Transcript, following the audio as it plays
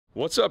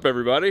What's up,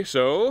 everybody?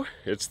 So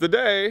it's the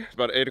day. It's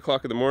about 8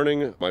 o'clock in the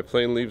morning. My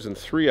plane leaves in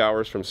 3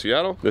 hours from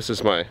Seattle. This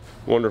is my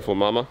wonderful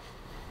mama.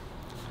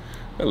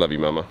 I love you,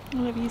 mama. I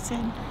love you,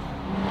 son.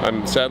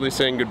 I'm sadly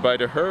saying goodbye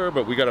to her,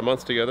 but we got a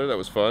month together. That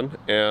was fun.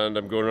 And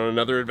I'm going on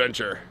another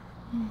adventure.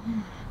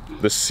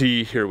 The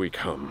sea, here we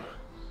come.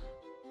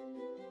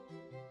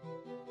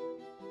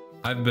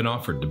 I've been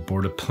offered to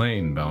board a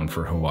plane bound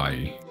for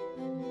Hawaii.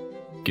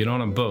 Get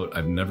on a boat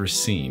I've never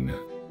seen,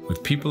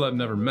 with people I've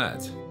never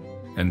met,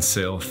 and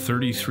sail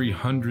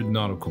 3,300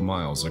 nautical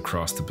miles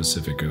across the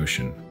Pacific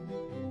Ocean.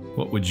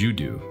 What would you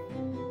do?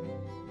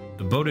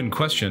 The boat in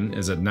question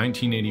is a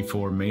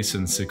 1984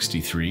 Mason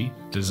 63,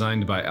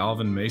 designed by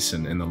Alvin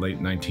Mason in the late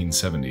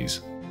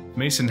 1970s.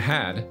 Mason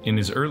had, in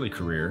his early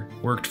career,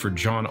 worked for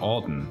John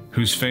Alden,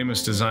 whose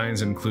famous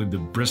designs include the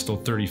Bristol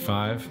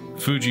 35,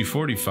 Fuji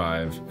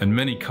 45, and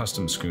many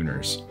custom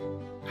schooners.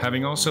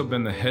 Having also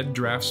been the head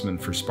draftsman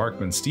for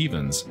Sparkman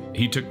Stevens,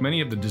 he took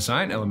many of the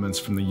design elements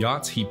from the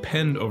yachts he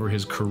penned over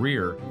his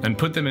career and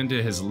put them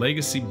into his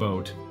legacy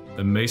boat,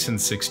 the Mason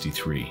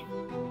 63.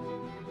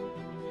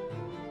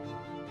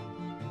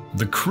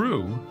 The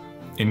crew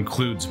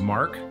includes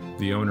Mark,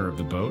 the owner of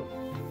the boat,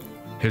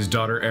 his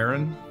daughter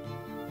Erin,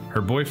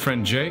 her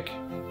boyfriend Jake,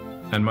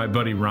 and my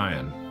buddy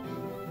Ryan.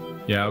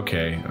 Yeah,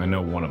 okay, I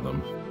know one of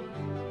them.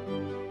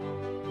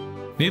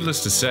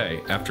 Needless to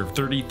say, after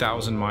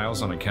 30,000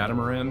 miles on a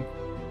catamaran,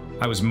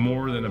 I was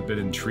more than a bit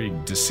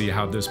intrigued to see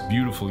how this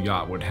beautiful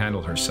yacht would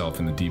handle herself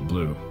in the deep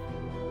blue.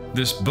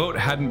 This boat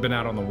hadn't been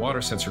out on the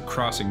water since her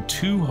crossing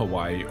to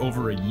Hawaii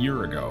over a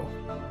year ago,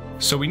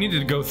 so we needed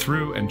to go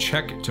through and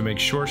check to make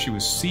sure she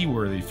was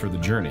seaworthy for the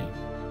journey.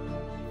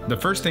 The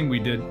first thing we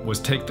did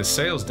was take the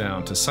sails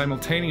down to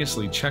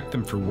simultaneously check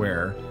them for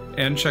wear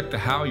and check the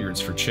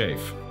halyards for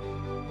chafe.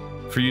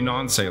 For you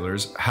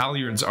non-sailors,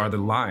 halyards are the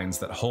lines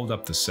that hold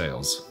up the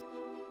sails.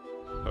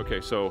 Okay,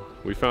 so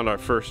we found our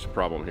first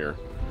problem here.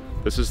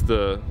 This is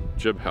the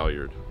jib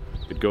halyard.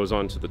 It goes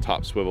onto the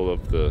top swivel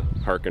of the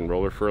Harkin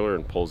roller furler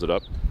and pulls it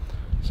up.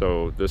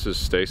 So this is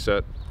stay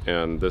set,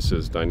 and this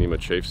is Dyneema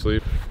chafe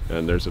sleeve,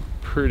 and there's a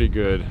pretty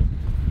good,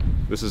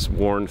 this is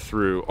worn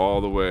through all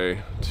the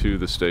way to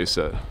the stay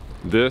set.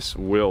 This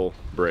will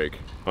break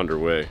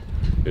underway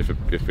if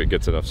it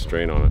gets enough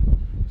strain on it.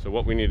 So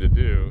what we need to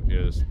do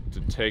is to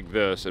take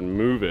this and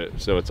move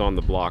it so it's on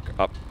the block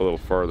up a little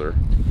farther.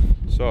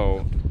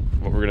 So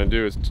what we're gonna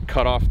do is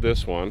cut off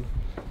this one.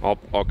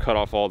 I'll cut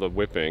off all the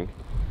whipping,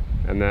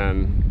 and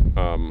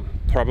then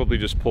probably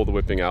just pull the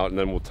whipping out, and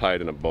then we'll tie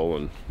it in a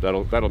bowline.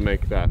 That'll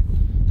make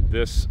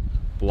this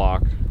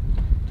block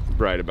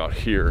right about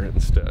here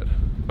instead.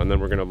 And then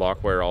we're gonna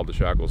lock wire all the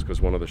shackles,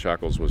 because one of the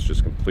shackles was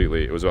just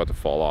completely, it was about to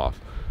fall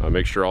off.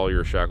 Make sure all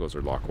your shackles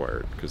are lock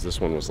wired, because this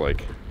one was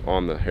like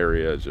on the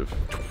hairy edge of.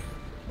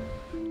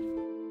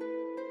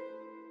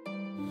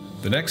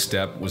 The next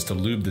step was to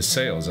lube the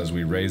sails as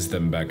we raised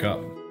them back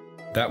up.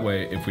 That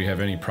way, if we have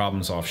any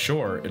problems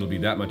offshore, it'll be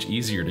that much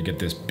easier to get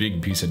this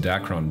big piece of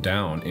Dacron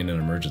down in an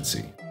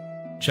emergency.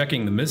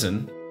 Checking the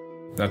mizzen,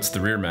 that's the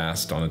rear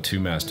mast on a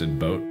two-masted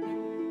boat,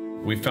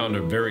 we found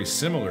a very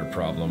similar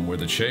problem where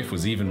the chafe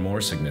was even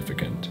more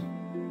significant.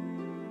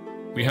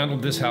 We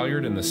handled this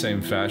halyard in the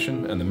same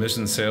fashion, and the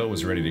mizzen sail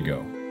was ready to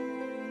go.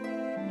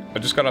 I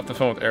just got off the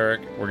phone with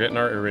Eric. We're getting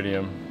our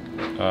iridium.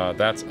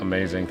 That's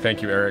amazing.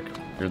 Thank you, Eric.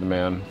 You're the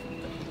man.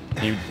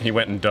 He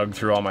went and dug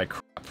through all my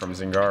crap from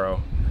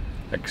Zingaro,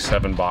 like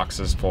 7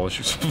 boxes full of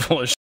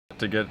shit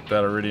to get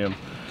that iridium.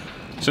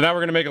 So now we're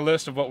gonna make a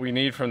list of what we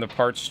need from the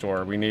parts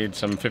store. We need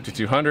some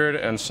 5200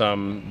 and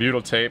some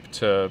butyl tape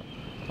to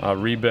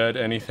rebed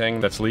anything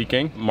that's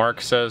leaking.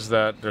 Mark says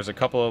that there's a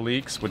couple of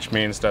leaks, which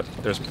means that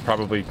there's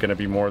probably going to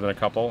be more than a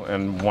couple,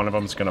 and one of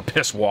them is going to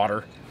piss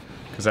water,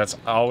 because that's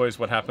always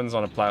what happens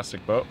on a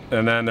plastic boat.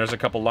 And then there's a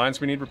couple lines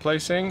we need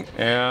replacing,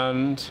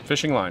 and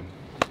fishing line,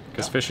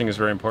 because fishing is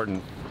very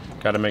important.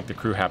 Got to make the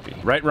crew happy.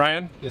 Right,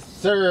 Ryan? Yes,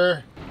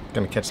 sir.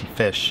 Gonna catch some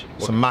fish,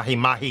 some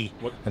mahi-mahi,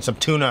 and some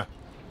tuna,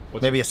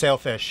 maybe a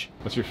sailfish.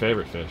 What's your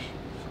favorite fish?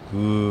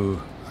 Ooh,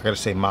 I gotta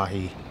say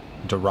mahi,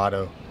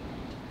 dorado.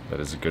 That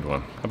is a good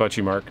one. How about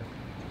you, Mark?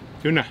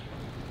 Tuna.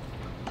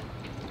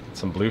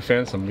 Some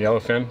bluefin, some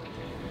yellowfin?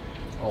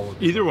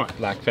 Either one.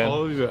 Blackfin?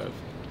 All of that.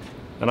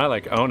 And I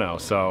like Ono,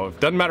 so it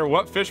doesn't matter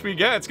what fish we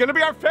get, it's gonna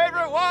be our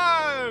favorite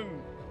one!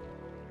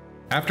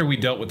 After we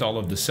dealt with all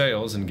of the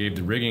sails and gave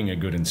the rigging a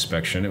good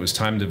inspection, it was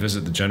time to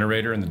visit the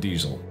generator and the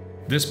diesel.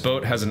 This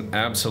boat has an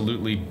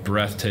absolutely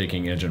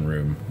breathtaking engine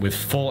room with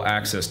full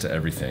access to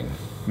everything,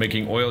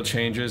 making oil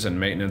changes and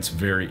maintenance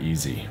very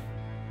easy.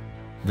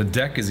 The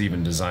deck is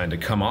even designed to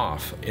come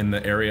off in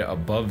the area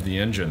above the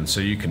engine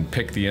so you can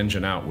pick the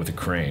engine out with a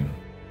crane.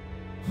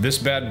 This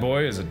bad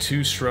boy is a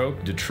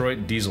 2-stroke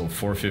Detroit Diesel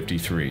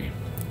 453,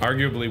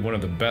 arguably one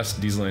of the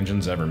best diesel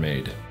engines ever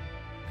made.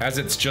 As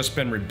it's just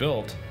been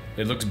rebuilt,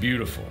 it looks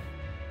beautiful.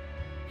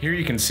 Here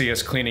you can see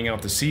us cleaning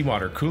out the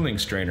seawater cooling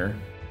strainer.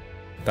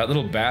 That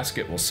little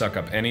basket will suck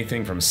up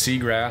anything from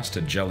seagrass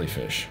to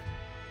jellyfish.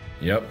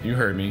 Yep, you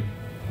heard me.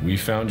 We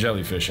found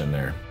jellyfish in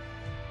there.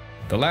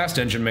 The last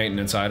engine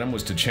maintenance item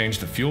was to change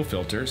the fuel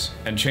filters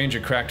and change a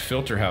cracked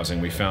filter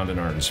housing we found in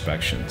our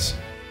inspections.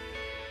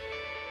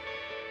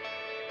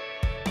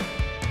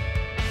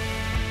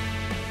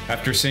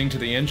 After seeing to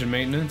the engine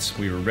maintenance,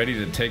 we were ready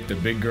to take the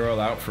big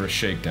girl out for a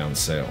shakedown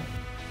sail.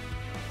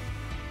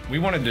 We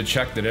wanted to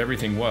check that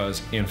everything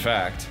was, in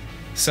fact,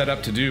 set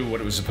up to do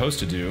what it was supposed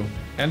to do,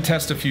 and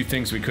test a few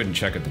things we couldn't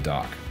check at the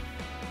dock.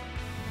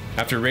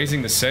 After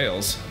raising the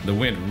sails, the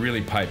wind really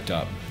piped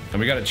up, and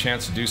we got a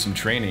chance to do some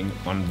training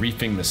on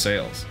reefing the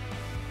sails.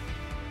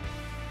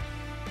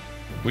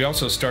 We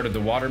also started the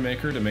water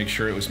maker to make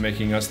sure it was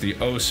making us the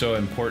oh so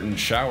important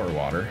shower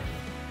water.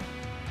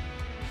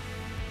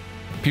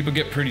 People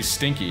get pretty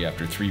stinky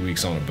after 3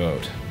 weeks on a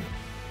boat.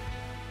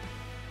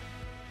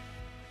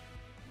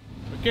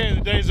 Okay,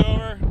 the day's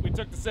over. We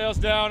took the sails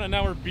down and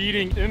now we're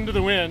beating into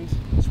the wind,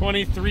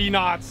 23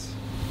 knots,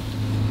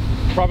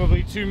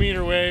 probably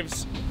 2-meter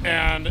waves,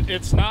 and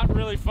it's not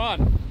really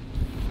fun.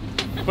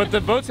 But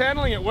the boat's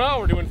handling it well.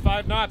 We're doing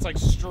 5 knots, like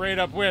straight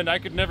up wind. I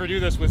could never do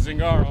this with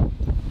Zingaro.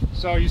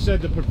 So you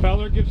said the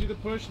propeller gives you the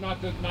push, not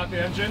the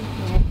engine?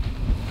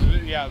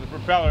 Yeah, the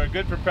propeller. A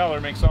good propeller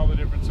makes all the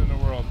difference in the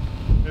world.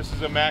 This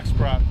is a Max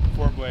Prop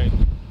 4-blade.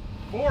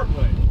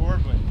 4-blade?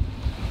 4-blade.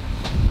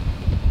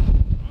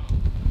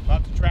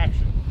 Lots of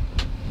traction.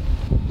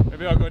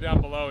 Maybe I'll go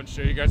down below and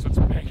show you guys what's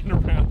banging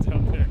around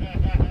down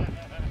there.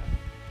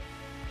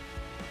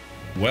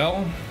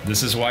 Well,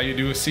 this is why you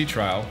do a sea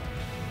trial.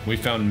 We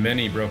found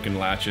many broken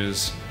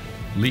latches,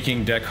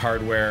 leaking deck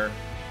hardware,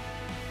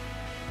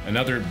 and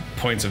other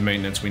points of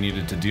maintenance we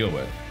needed to deal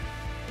with.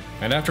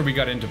 And after we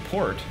got into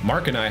port,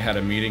 Mark and I had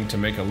a meeting to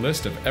make a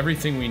list of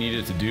everything we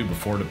needed to do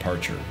before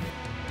departure.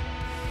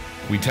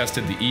 We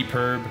tested the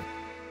EPIRB,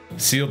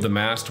 sealed the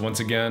mast once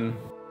again,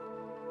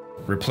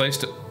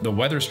 replaced the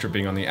weather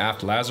stripping on the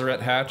aft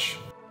lazarette hatch.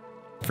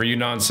 For you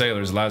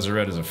non-sailors,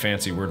 lazarette is a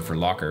fancy word for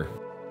locker.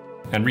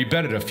 And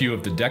rebedded a few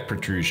of the deck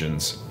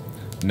protrusions.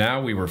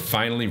 Now we were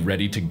finally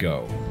ready to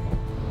go.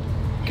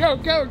 Go,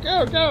 go,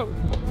 go, go!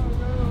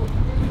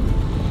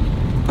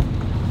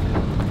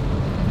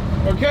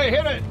 Okay,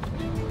 hit it!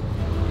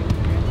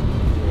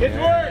 Good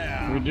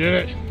work! We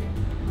did it.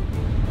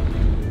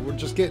 We're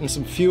just getting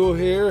some fuel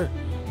here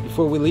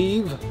before we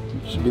leave.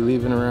 Should be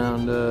leaving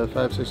around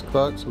 5, 6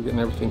 o'clock, so we're getting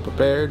everything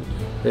prepared,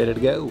 ready to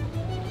go.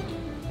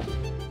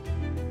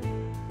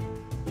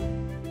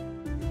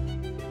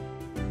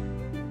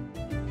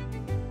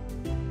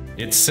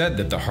 It's said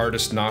that the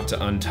hardest knot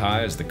to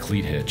untie is the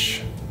cleat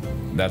hitch.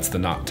 That's the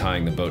knot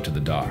tying the boat to the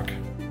dock.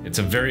 It's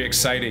a very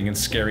exciting and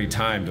scary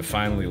time to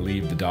finally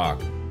leave the dock.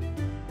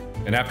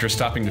 And after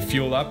stopping to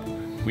fuel up,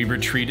 we were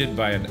treated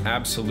by an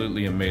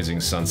absolutely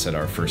amazing sunset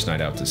our first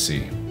night out to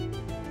sea.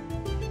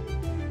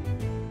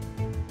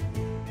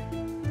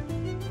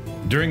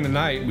 During the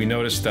night, we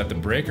noticed that the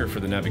breaker for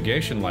the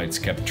navigation lights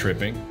kept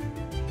tripping,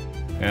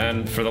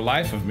 and for the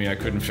life of me, I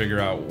couldn't figure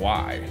out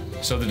why.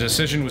 So the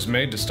decision was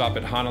made to stop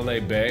at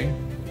Hanalei Bay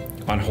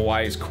on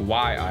Hawaii's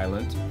Kauai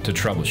Island to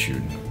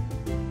troubleshoot.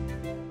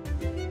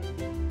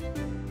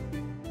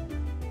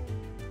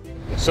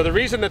 So the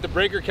reason that the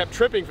breaker kept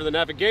tripping for the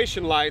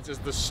navigation lights is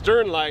the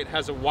stern light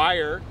has a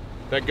wire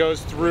that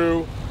goes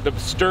through the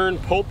stern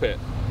pulpit.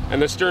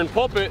 And the stern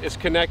pulpit is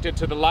connected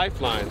to the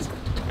lifelines.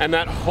 And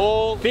that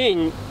whole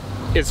thing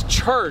is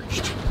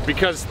charged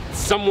because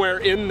somewhere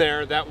in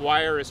there that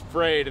wire is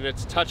frayed and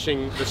it's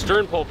touching the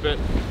stern pulpit,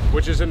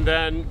 which is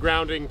then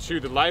grounding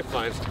to the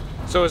lifelines.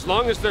 So as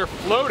long as they're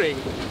floating,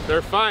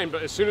 they're fine,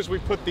 but as soon as we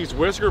put these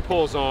whisker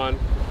pulls on,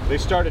 they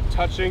started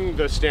touching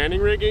the standing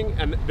rigging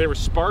and they were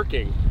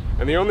sparking.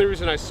 And the only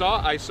reason I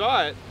saw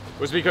it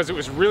was because it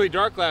was really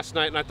dark last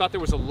night and I thought there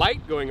was a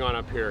light going on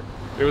up here.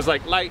 It was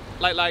like light,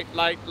 light, light,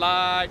 light,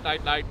 light,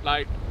 light, light,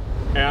 light.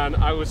 And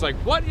I was like,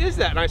 what is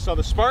that? And I saw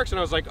the sparks and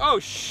I was like, oh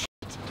shit,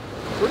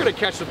 we're gonna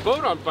catch the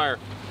boat on fire.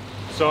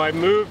 So I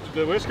moved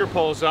the whisker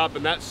poles up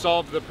and that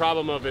solved the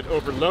problem of it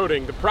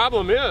overloading. The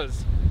problem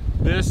is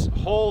this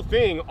whole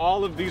thing,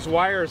 all of these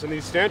wires and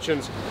these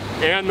stanchions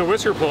and the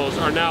whisker poles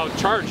are now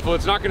charged. Well,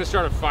 it's not gonna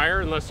start a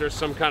fire unless there's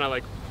some kind of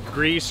like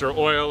grease or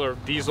oil or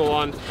diesel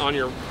on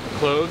your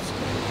clothes,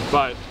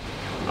 but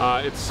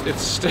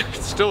it's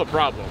still a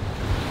problem.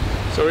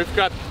 So we've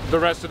got the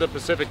rest of the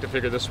Pacific to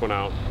figure this one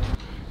out.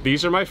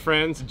 These are my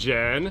friends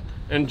Jen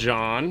and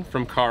John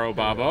from Caro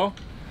Babo.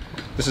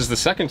 This is the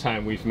second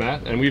time we've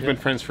met, and we've been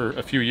friends for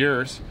a few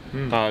years.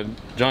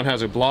 John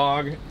has a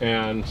blog,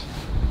 and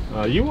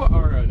you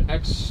are an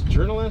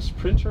ex-journalist,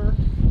 printer?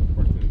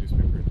 Worked in the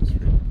newspaper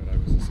industry, but I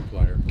was a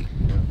supplier.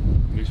 Yeah.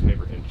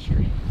 Newspaper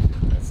industry.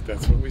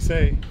 That's what we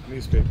say,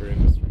 newspaper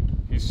industry.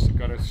 He's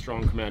got a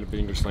strong command of the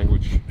English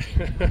language.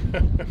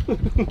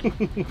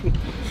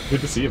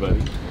 Good to see you, buddy.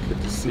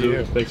 Good to see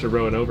you. Thanks for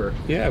rowing over.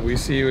 Yeah, we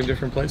see you in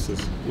different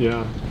places.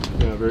 Yeah,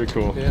 very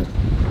cool. Yeah.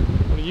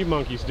 What are you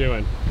monkeys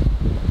doing?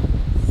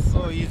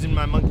 So using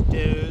my monkey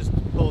toes to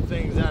pull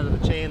things out of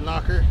the chain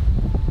locker.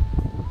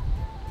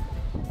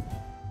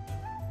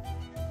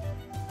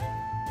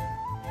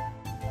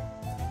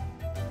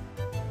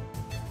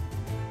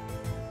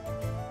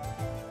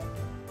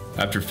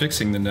 After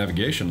fixing the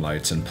navigation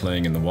lights and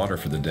playing in the water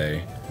for the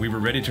day, we were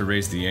ready to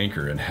raise the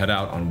anchor and head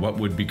out on what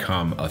would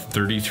become a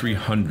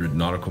 3,300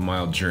 nautical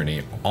mile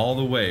journey all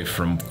the way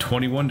from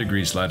 21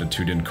 degrees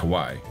latitude in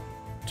Kauai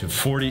to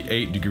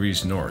 48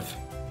 degrees north,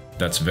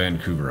 that's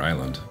Vancouver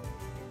Island,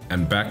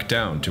 and back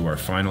down to our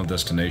final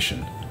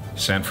destination,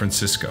 San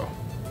Francisco,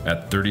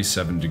 at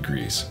 37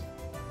 degrees.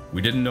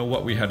 We didn't know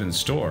what we had in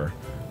store,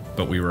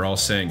 but we were all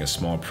saying a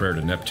small prayer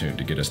to Neptune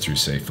to get us through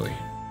safely.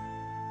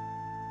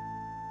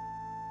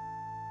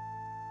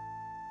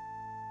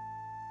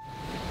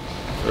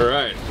 All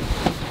right,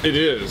 it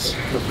is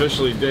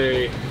officially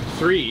day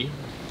 3.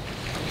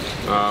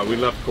 We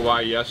left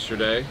Kauai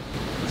yesterday.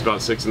 It's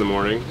about 6 in the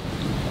morning.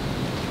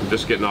 I'm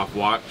just getting off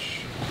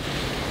watch.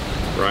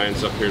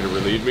 Ryan's up here to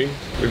relieve me.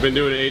 We've been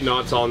doing 8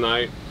 knots all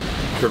night,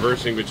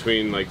 traversing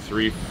between like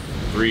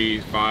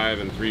 3.35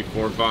 and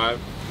 3.45,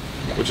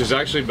 which is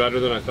actually better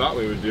than I thought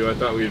we would do. I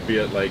thought we'd be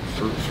at like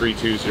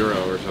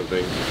 3.20 or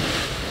something.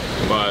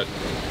 But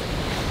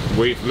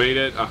we've made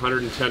it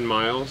 110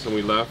 miles and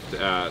we left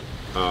at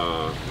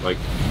like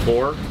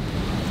 4.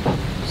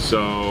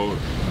 So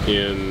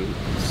in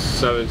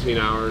 17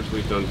 hours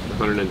we've done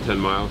 110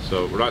 miles.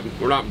 So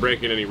we're not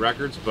breaking any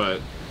records, but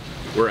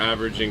we're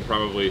averaging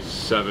probably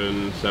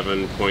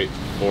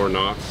 7.4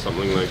 knots,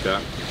 something like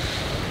that.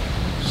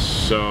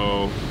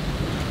 So,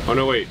 oh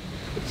no, wait,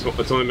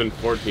 it's only been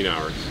 14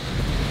 hours.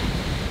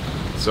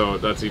 So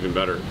that's even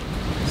better.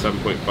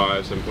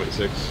 7.5,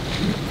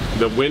 7.6.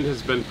 The wind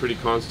has been pretty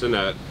constant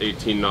at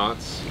 18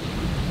 knots,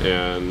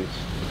 and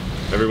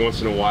every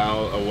once in a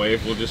while a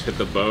wave will just hit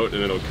the boat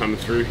and it'll come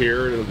through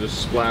here and it'll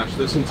just splash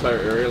this entire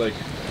area. Like,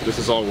 this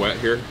is all wet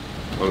here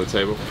on the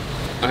table.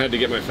 I had to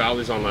get my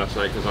foulies on last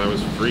night because I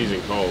was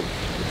freezing cold.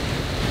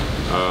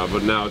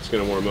 But now it's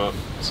gonna warm up,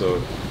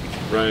 so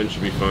Ryan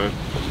should be fine.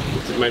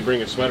 It might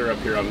bring a sweater up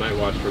here on night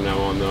watch from now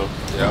on though.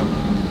 Yep,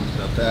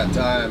 about that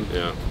time.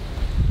 Yeah.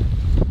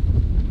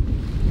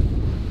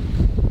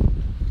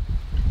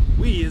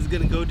 We is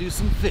gonna go do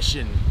some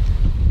fishing.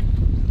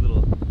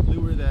 Little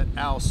lure that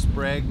Al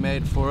Sprague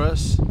made for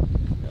us.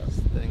 This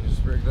thing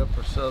just rigged up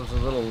ourselves a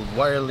little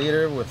wire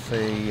leader with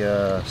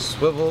a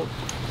swivel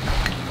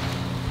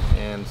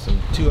and some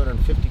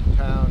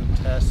 250-pound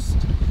test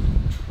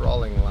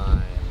trawling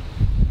line.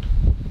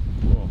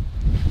 Cool.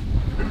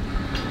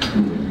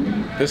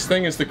 This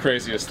thing is the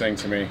craziest thing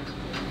to me.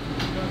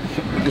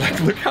 Like,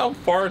 look how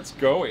far it's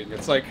going.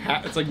 It's like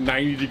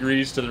 90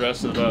 degrees to the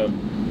rest of the boat.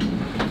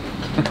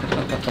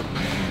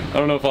 I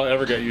don't know if I'll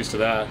ever get used to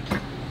that.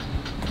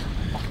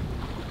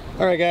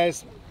 All right,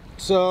 guys.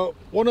 So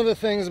one of the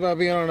things about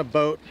being on a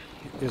boat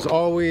is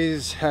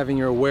always having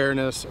your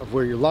awareness of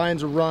where your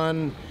lines are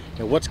run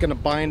and what's going to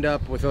bind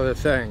up with other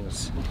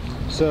things.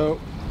 So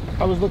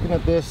I was looking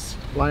at this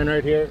line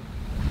right here.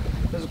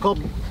 This is called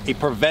a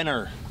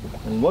preventer.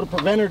 And what a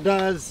preventer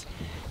does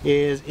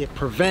is it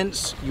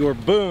prevents your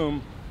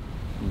boom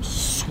from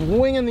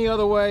swinging the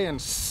other way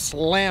and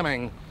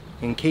slamming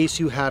in case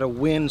you had a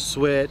wind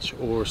switch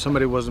or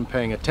somebody wasn't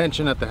paying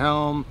attention at the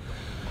helm.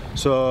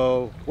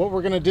 So what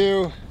we're going to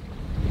do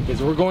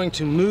is we're going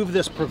to move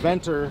this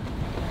preventer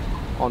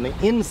on the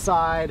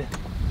inside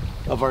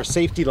of our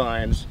safety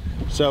lines.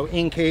 So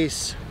in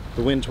case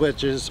the wind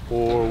twitches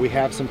or we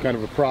have some kind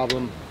of a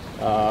problem,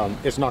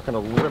 it's not going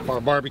to rip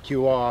our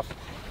barbecue off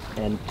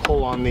and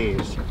pull on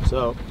these.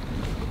 So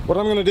what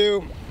I'm going to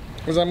do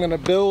is I'm going to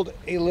build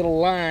a little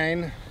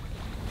line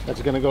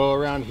that's going to go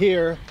around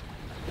here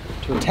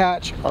to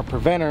attach our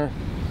preventer,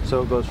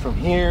 so it goes from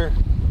here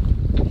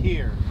to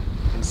here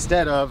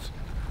instead of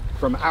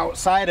from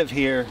outside of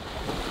here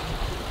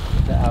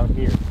to out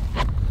here.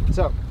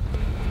 So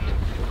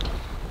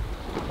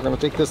we're going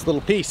to take this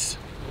little piece.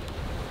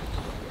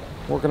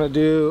 We're going to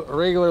do a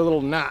regular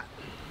little knot.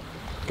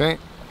 Okay,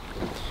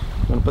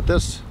 I'm going to put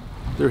this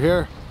through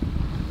here.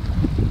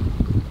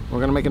 We're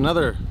going to make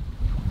another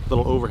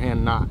little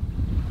overhand knot.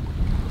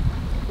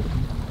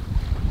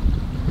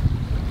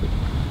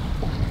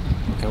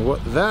 And what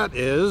that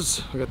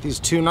is, we got these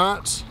 2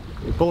 knots.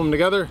 We pull them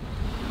together.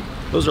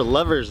 Those are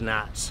lover's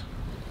knots.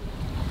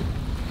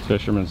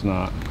 Fisherman's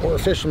knot. Or a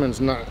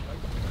fisherman's knot.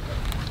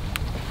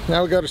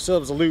 Now we got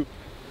ourselves a loop.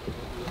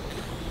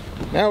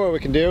 Now what we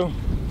can do,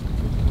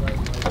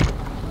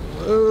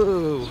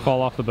 Just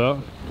fall off the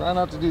boat. Try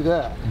not to do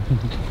that.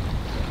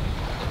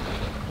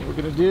 What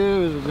we're gonna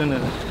do is we're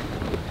gonna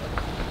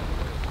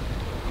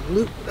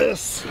loop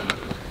this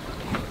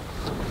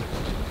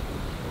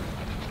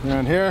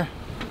around here.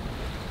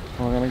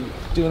 And we're gonna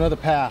do another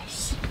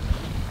pass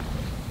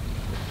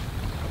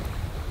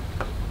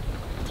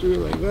through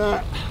like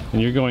that.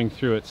 And you're going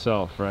through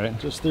itself, right?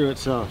 Just through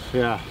itself,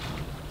 yeah.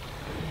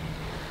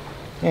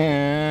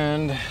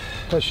 And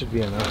that should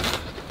be enough.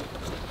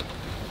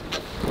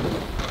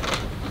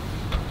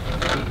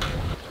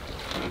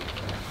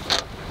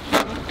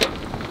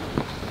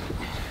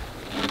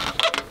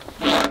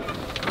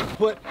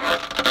 Put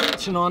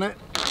tension on it.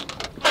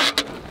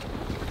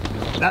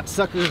 That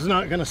sucker is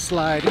not going to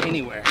slide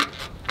anywhere.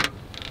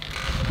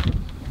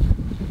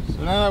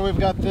 So now that we've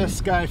got this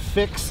guy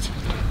fixed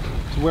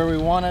to where we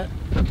want it,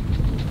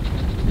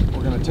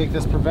 We're gonna take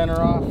this preventer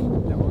off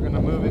and we're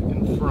gonna move it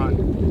in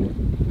front.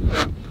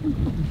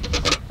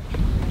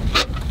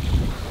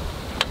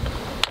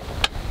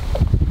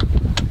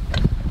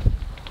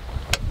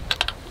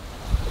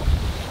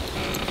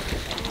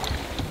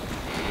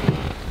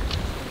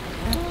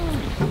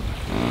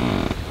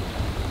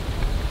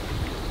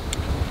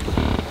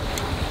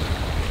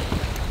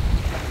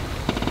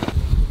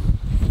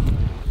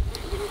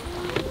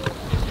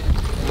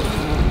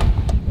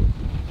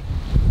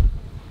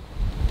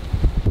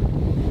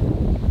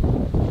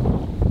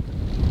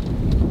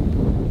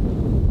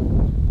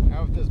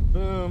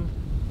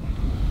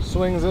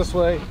 Swings this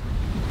way,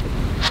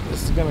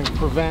 this is going to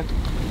prevent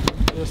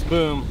this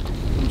boom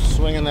from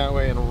swinging that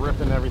way and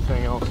ripping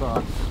everything else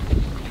off.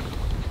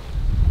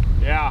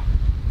 Yeah,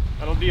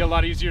 that'll be a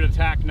lot easier to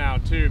tack now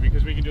too,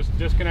 because we can just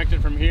disconnect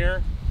it from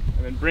here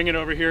and then bring it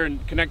over here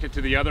and connect it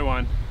to the other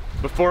one.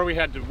 Before we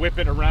had to whip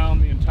it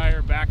around the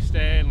entire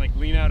backstay and like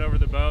lean out over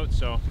the boat.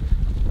 So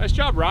nice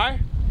job, Rye.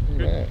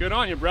 Good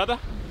on you, brother.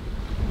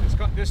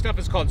 This stuff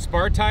is called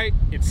Spartite.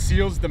 It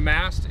seals the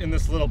mast in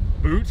this little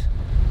boot.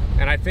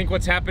 And I think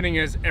what's happening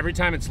is every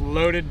time it's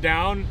loaded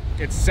down,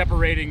 it's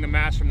separating the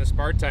mast from the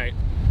Spartite.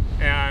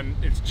 And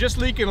it's just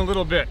leaking a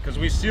little bit because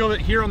we sealed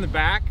it here on the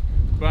back,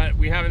 but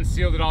we haven't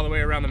sealed it all the way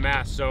around the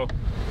mast. So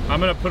I'm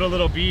gonna put a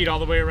little bead all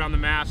the way around the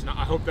mast and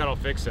I hope that'll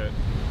fix it.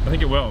 I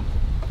think it will.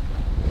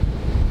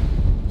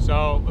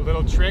 So a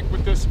little trick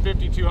with this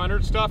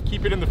 5200 stuff,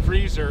 keep it in the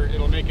freezer.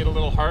 It'll make it a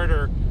little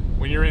harder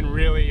when you're in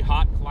really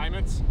hot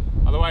climates.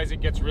 Otherwise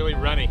it gets really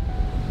runny.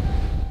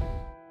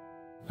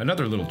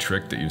 Another little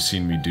trick that you've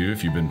seen me do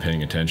if you've been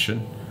paying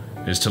attention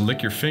is to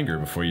lick your finger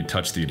before you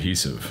touch the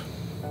adhesive.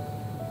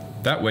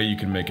 That way you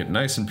can make it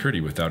nice and pretty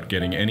without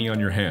getting any on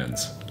your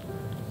hands.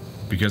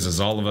 Because as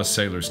all of us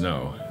sailors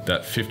know,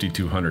 that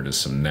 5200 is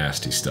some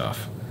nasty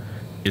stuff.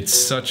 It's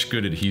such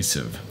good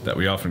adhesive that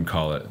we often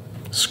call it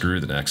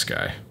screw the next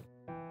guy.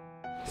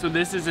 So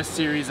this is a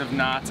series of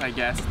knots, I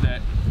guess,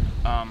 that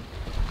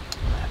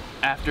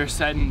after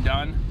said and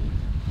done,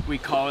 we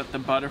call it the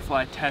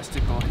butterfly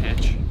testicle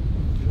hitch.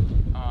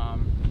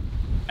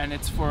 And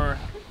it's for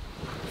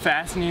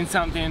fastening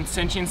something,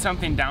 cinching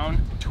something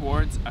down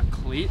towards a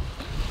cleat.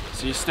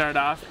 So you start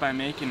off by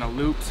making a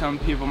loop. Some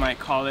people might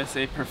call this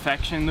a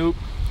perfection loop.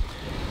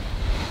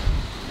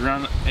 You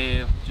run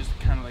a, just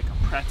kind of like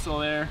a pretzel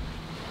there,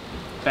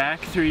 back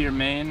through your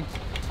main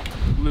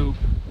loop,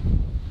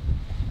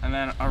 and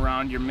then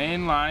around your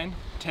main line,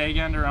 tag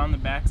end around the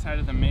back side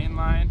of the main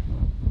line,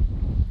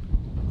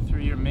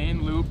 through your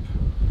main loop,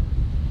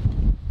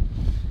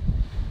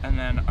 and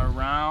then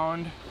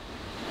around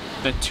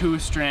the two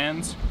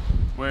strands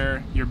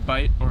where your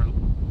bite or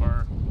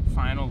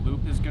final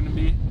loop is going to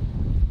be.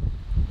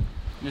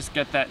 Just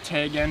get that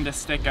tag end to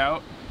stick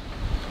out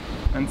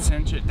and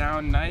cinch it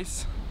down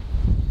nice.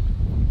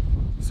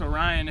 So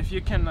Ryan, if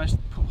you can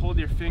hold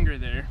your finger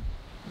there,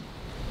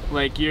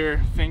 like your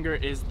finger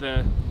is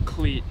the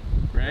cleat,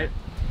 right?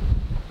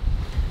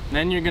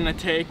 Then you're gonna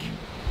take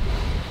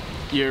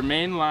your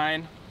main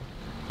line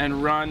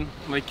and run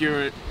like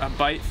you're a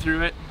bite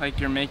through it,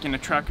 like you're making a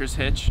trucker's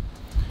hitch.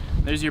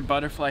 There's your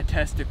butterfly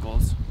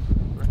testicles,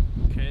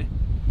 okay?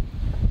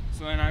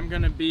 So then I'm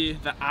gonna be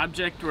the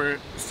object we're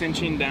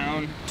cinching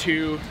down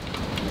to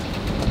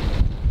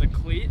the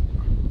cleat.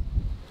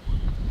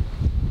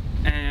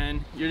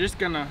 And you're just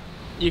gonna,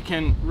 you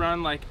can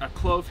run like a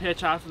clove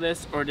hitch off of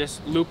this or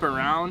just loop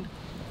around,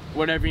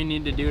 whatever you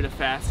need to do to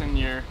fasten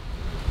your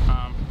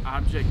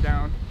object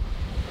down.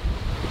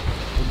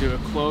 We'll do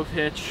a clove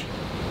hitch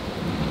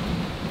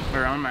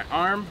around my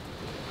arm,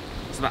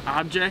 so the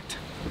object.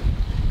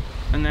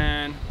 And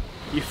then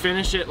you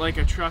finish it like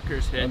a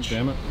trucker's hitch. Oh,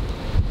 damn it.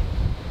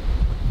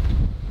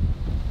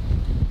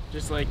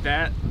 Just like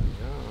that.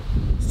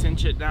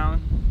 Cinch it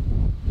down.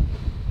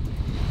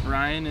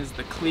 Ryan is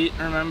the cleat,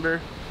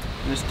 remember?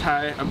 And just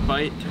tie a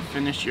bite to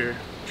finish your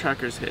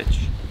trucker's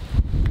hitch.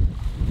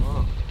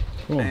 Oh.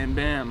 Cool. Bam,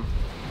 bam.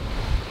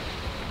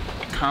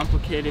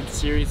 Complicated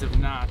series of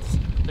knots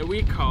that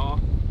we call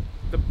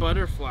the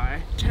butterfly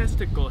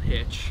testicle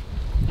hitch.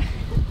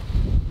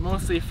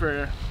 Mostly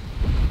for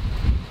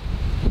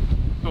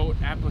boat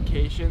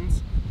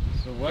applications,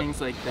 So what?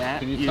 things like that.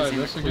 Can you tie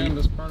this again,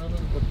 this part of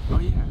it? Oh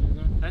yeah,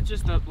 that's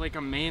just like a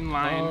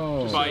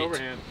mainline bite.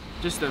 Overhand.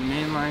 Just a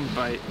mainline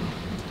bite.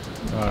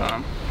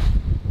 Got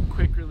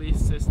Quick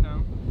release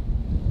system.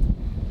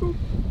 Boop.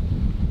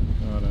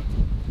 Got it.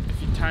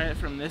 If you tie it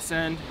from this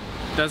end,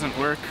 it doesn't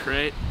work,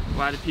 right? A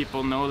lot of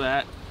people know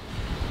that.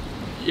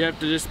 You have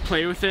to just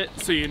play with it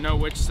so you know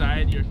which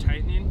side you're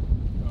tightening.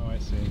 Oh, I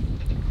see.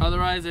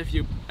 Otherwise, if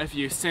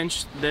you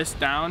cinch this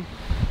down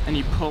and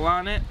you pull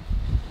on it,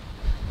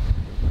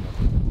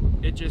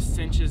 it just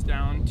cinches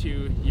down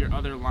to your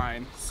other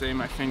line. Say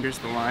my finger's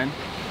the line.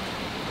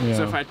 Yeah.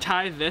 So if I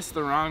tie this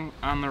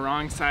on the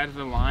wrong side of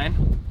the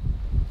line,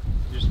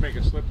 Just make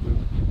a slip loop.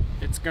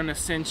 it's gonna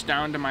cinch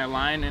down to my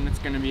line and it's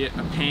gonna be a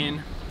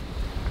pain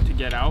to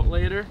get out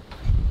later.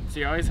 So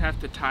you always have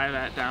to tie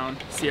that down.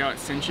 See how it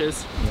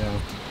cinches? Yeah.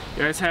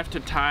 You always have to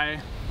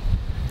tie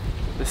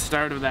the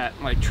start of that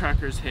like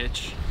trucker's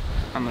hitch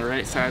on the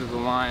right side of the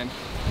line,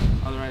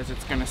 otherwise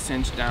it's going to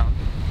cinch down.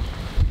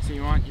 So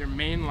you want your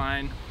main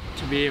line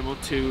to be able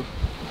to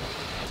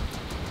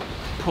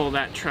pull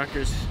that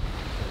trucker's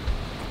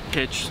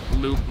hitch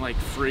loop like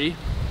free.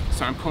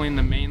 So I'm pulling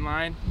the main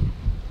line.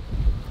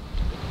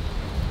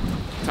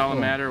 It's all a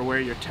matter of where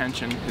your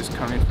tension is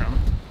coming from.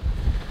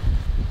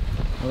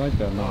 I like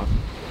that knot.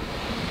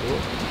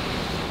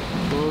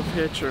 Clove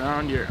hitch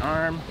around your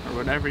arm or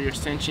whatever you're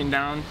cinching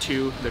down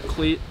to the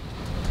cleat.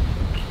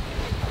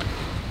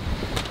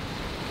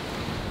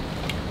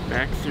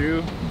 Back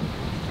through.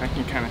 I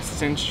can kind of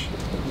cinch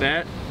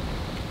that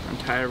and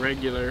tie a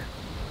regular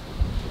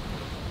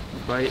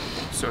bite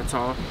so it's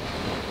all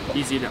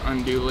easy to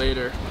undo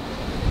later.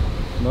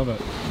 Love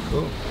it.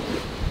 Cool.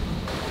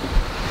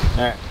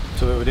 Alright,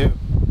 so what we do?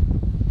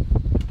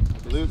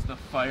 This is the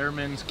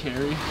fireman's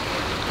carry.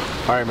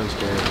 Fireman's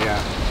carry,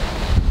 yeah.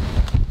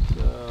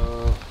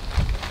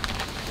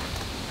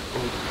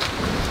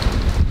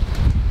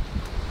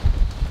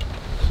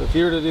 So if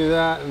you were to do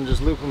that and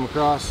just loop them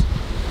across,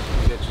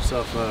 you get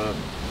yourself a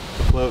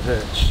clove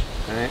hitch,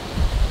 right?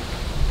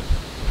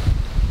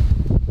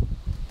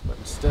 But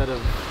instead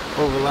of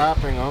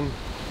overlapping them,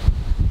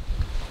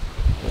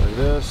 like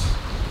this,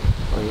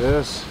 like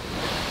this,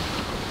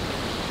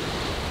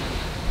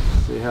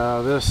 see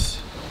how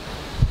this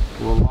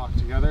will lock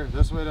together?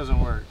 This way doesn't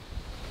work.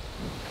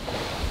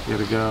 You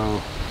gotta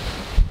go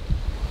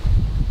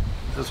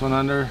this one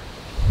under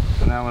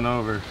and that one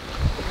over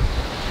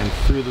and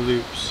through the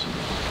loops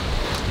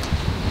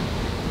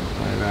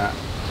like that.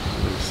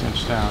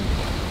 Cinch down.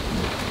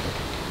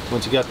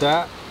 Once you got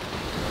that,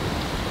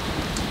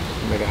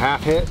 make a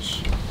half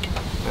hitch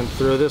and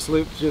throw this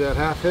loop through that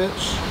half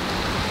hitch,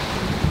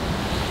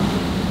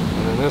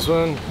 and then this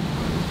one,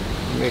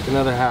 make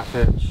another half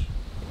hitch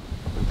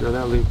and throw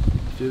that loop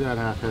through that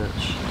half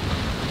hitch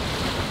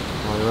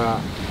like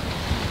that.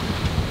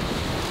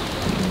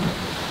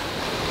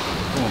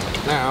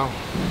 Now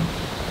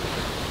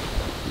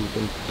you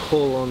can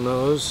pull on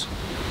those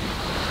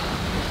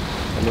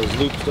and those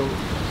loops don't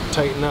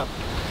tighten up.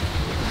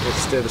 They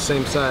stay the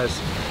same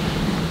size.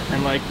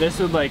 And like this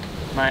would, like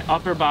my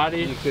upper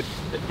body,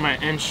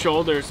 and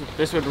shoulders,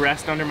 this would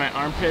rest under my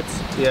armpits.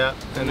 Yeah,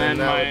 and then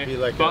that my would be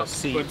like butt a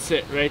seat. would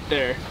sit right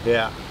there.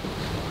 Yeah.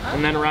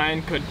 And then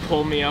Ryan could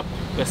pull me up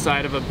the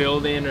side of a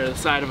building or the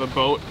side of a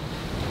boat,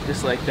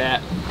 just like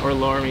that, or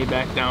lower me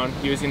back down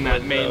using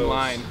that main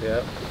line.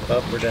 Yep,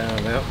 up or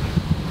down, yep.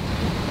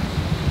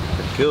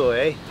 Pretty cool,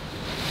 eh?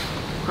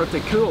 Pretty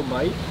cool,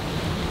 mate.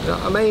 You know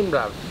what I mean,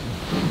 bro?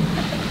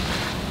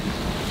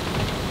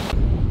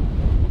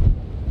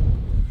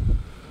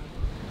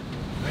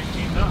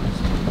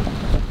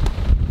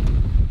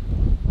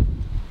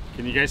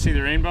 Can you guys see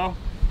the rainbow?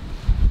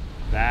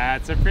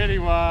 That's a pretty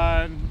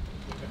one.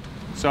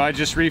 So I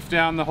just reefed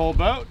down the whole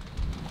boat.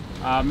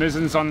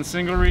 Mizzen's on the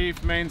single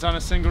reef, main's on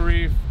a single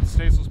reef,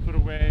 staysail's put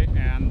away,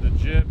 and the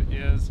jib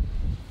is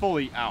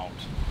fully out.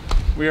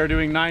 We are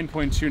doing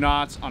 9.2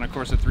 knots on a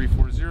course of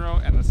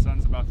 340, and the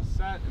sun's about to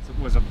set. It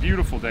was a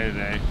beautiful day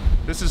today.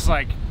 This is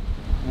like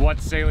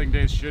what sailing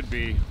days should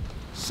be.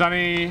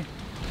 Sunny,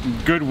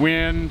 good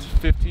wind,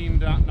 15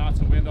 knots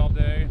of wind all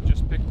day.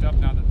 Just picked up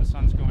now that the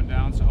sun's going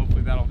down, so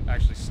hopefully that'll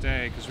actually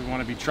stay because we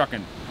want to be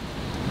trucking.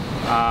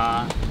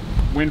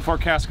 Wind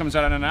forecast comes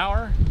out in an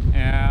hour,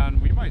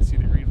 and we might see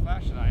the green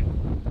flash tonight.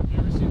 Have you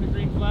ever seen the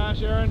green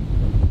flash, Aaron?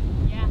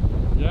 Yeah.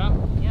 Yeah?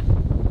 Yep.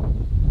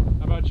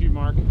 How about you,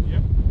 Mark?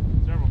 Yep,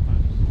 several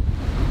times.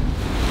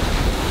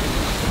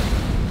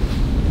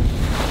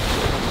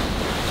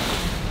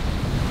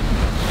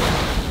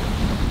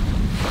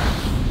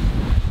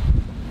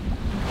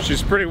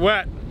 She's pretty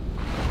wet.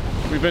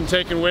 We've been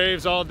taking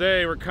waves all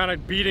day. We're kind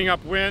of beating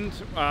up wind.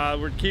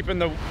 We're keeping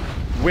the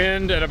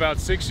wind at about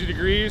 60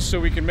 degrees so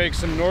we can make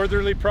some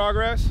northerly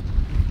progress,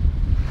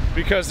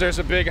 because there's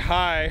a big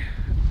high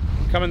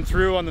coming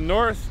through on the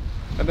north,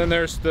 and then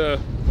there's the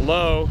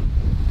low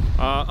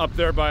up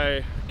there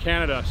by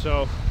Canada.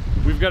 So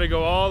we've got to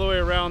go all the way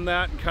around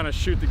that and kind of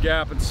shoot the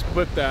gap and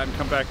split that and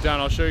come back down.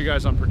 I'll show you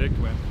guys on predict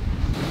wind.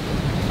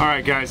 All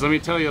right, guys, let me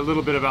tell you a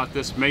little bit about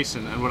this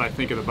Mason and what I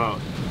think of the boat.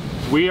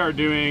 We are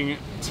doing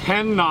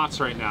 10 knots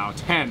right now,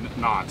 10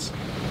 knots,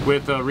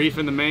 with a reef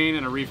in the main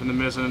and a reef in the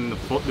mizzen and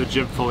the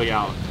jib fully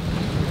out.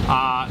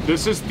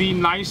 This is the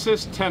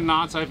nicest 10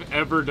 knots I've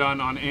ever done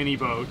on any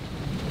boat.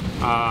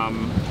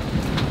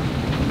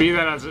 Be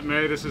that as it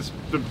may, this is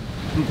the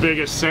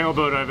biggest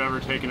sailboat I've ever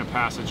taken a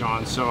passage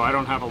on, so I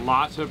don't have a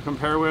lot to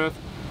compare with.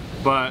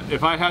 But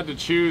if I had to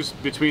choose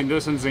between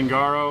this and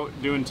Zingaro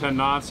doing 10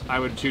 knots, I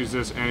would choose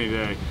this any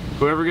day.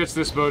 Whoever gets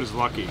this boat is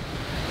lucky.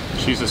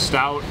 She's a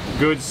stout,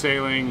 good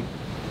sailing,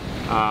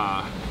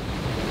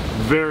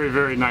 very,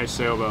 very nice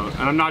sailboat.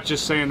 And I'm not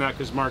just saying that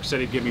because Mark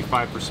said he'd give me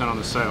 5% on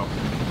the sail.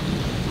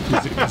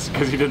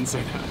 Because he didn't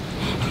say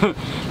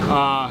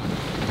that.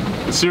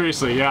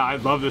 Seriously, yeah, I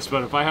love this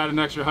boat. If I had an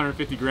extra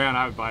 150 grand,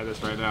 I would buy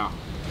this right now.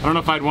 I don't know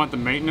if I'd want the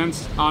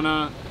maintenance on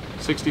a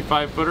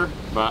 65 footer,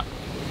 but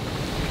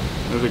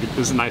this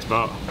is a nice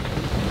boat.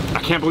 I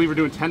can't believe we're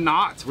doing 10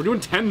 knots. We're doing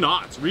 10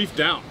 knots, reef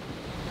down.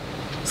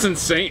 It's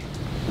insane.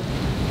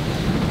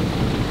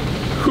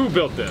 Who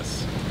built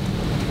this?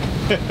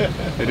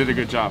 They did a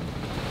good job.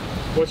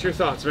 What's your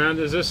thoughts, man?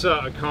 Is this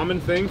a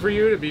common thing for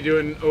you to be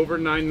doing over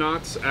 9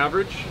 knots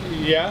average?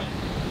 Yeah.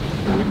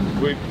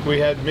 We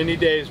had many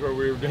days where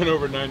we were doing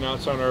over 9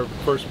 knots on our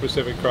first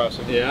Pacific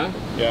crossing. Yeah?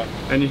 Yeah.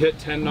 And you hit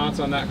 10 knots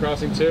on that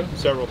crossing too?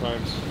 Several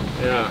times.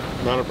 Yeah.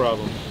 Not a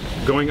problem.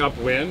 Going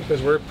upwind?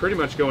 Because we're pretty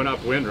much going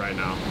upwind right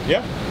now.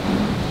 Yeah.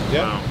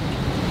 Yeah. Wow.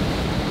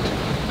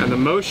 And the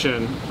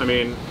motion, I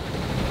mean,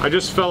 I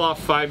just fell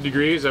off 5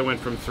 degrees. I went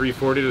from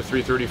 340 to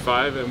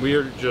 335, and we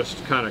are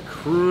just kind of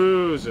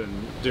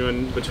cruising,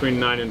 doing between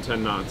 9 and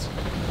 10 knots.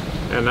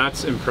 And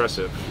that's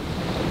impressive.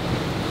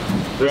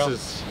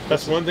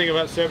 That's one thing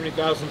about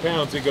 70,000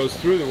 pounds. It goes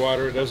through the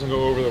water, it doesn't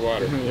go over the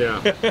water.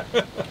 Yeah.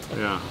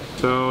 Yeah.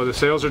 So the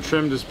sails are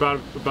trimmed as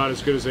about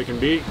as good as they can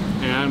be,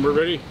 and we're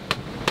ready.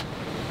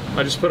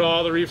 I just put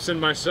all the reefs in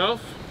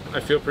myself.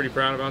 I feel pretty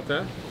proud about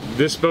that.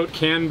 This boat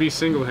can be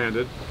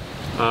single-handed.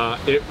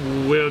 It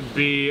would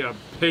be a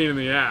pain in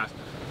the ass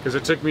because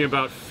it took me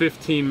about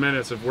 15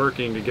 minutes of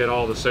working to get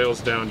all the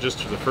sails down just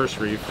to the first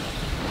reef,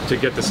 to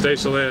get the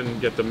staysail in,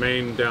 get the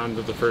main down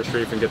to the first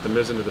reef, and get the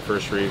mizzen to the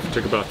first reef. It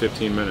took about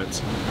 15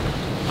 minutes.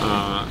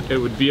 It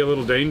would be a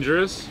little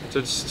dangerous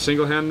to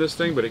single-hand this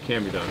thing, but it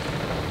can be done.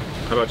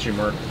 How about you,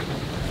 Mark?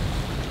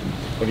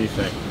 What do you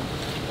think?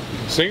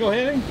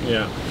 Single-handing?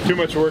 Yeah. Too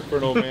much work for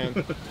an old man.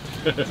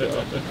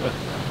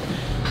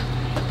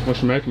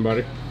 What you making,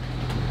 buddy?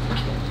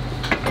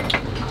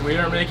 We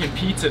are making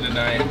pizza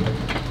tonight.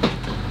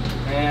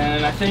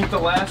 And I think the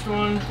last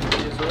one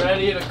is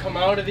ready to come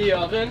out of the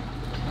oven.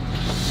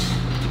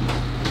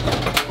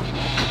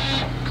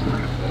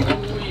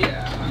 Oh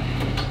yeah.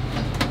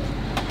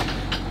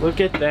 Look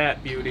at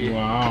that beauty.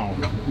 Wow.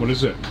 What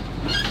is it?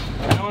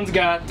 That one's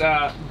got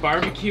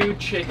barbecue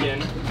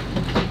chicken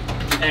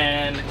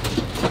and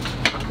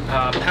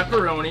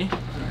pepperoni,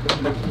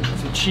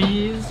 some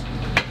cheese,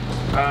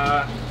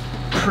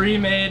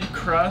 pre-made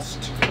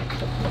crust,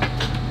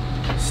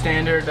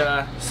 standard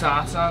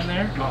sauce on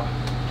there. Oh,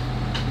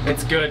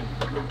 it's good.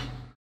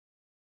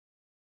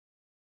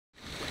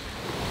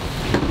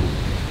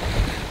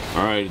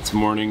 All right, it's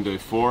morning, day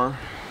 4.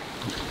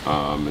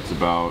 It's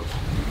about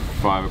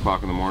 5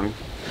 o'clock in the morning.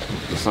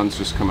 The sun's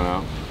just coming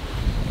out.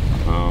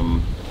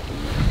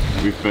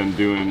 We've been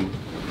doing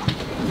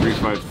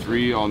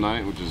 353 all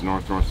night, which is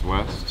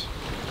north-northwest,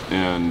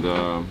 and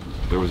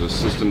there was a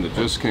system that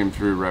just came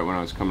through right when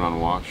I was coming on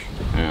watch,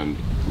 and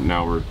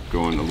now we're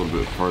going a little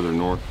bit farther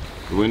north.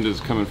 The wind is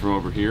coming from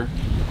over here.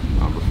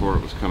 Before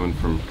it was coming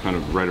from kind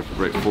of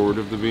right forward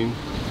of the beam.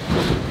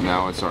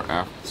 Now it's our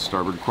aft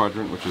starboard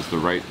quadrant, which is the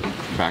right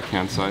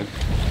backhand side.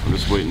 I'm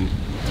just waiting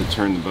to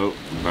turn the boat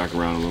back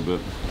around a little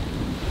bit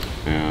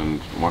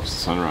and watch the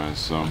sunrise.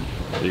 So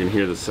you can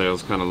hear the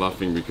sails kind of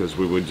luffing because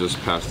we would just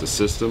pass the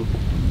system,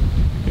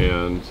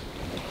 and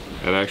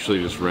it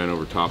actually just ran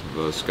over top of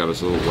us, got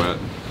us a little wet.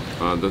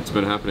 That's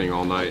been happening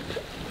all night.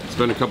 It's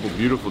been a couple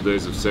beautiful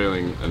days of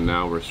sailing, and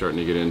now we're starting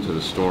to get into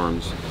the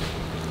storms.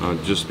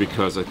 Just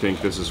because I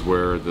think this is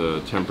where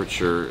the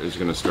temperature is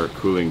going to start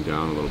cooling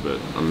down a little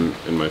bit. I'm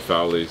in my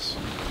foulies,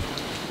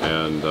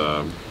 and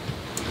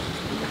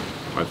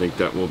I think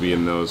that we'll be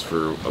in those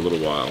for a little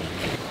while.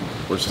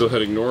 We're still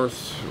heading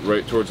north,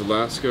 right towards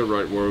Alaska,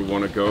 right where we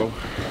want to go,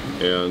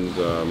 and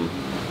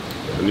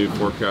the new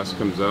forecast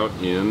comes out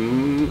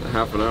in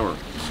half an hour.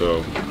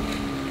 So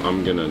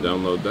I'm going to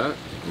download that,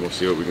 and we'll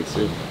see what we can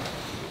see.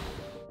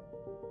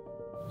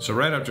 So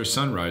right after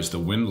sunrise, the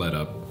wind let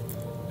up,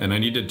 and I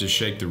needed to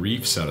shake the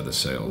reefs out of the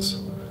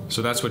sails.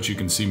 So that's what you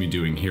can see me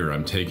doing here.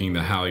 I'm taking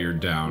the halyard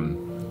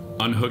down,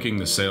 unhooking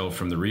the sail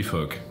from the reef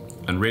hook,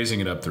 and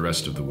raising it up the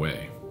rest of the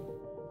way.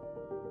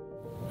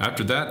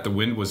 After that, the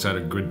wind was at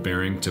a good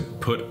bearing to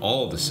put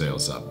all the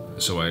sails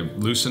up. So I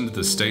loosened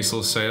the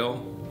staysail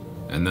sail,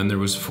 and then there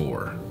was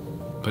 4.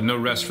 But no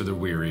rest for the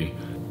weary.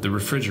 The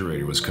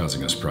refrigerator was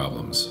causing us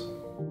problems.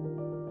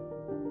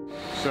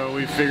 So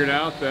we figured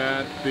out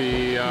that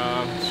the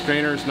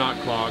strainer's not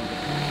clogged.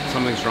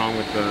 Something's wrong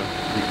with the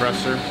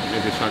compressor.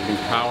 Maybe it's not getting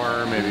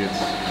power, maybe it's...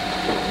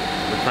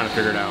 We're trying to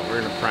figure it out.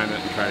 We're gonna prime it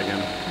and try it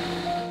again.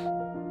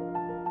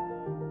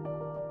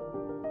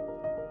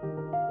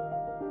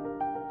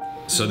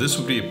 So this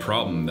would be a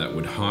problem that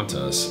would haunt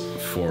us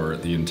for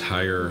the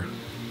entire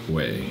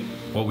way.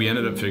 What we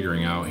ended up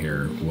figuring out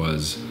here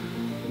was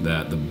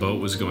that the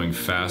boat was going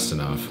fast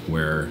enough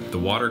where the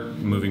water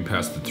moving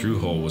past the through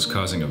hole was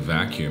causing a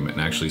vacuum and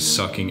actually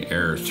sucking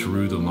air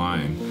through the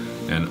line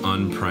and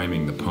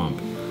unpriming the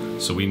pump.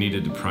 So we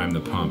needed to prime the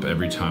pump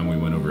every time we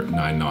went over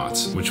 9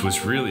 knots, which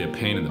was really a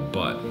pain in the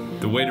butt.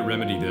 The way to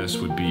remedy this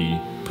would be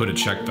put a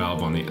check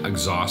valve on the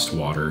exhaust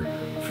water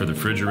for the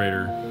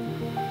refrigerator,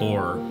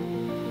 or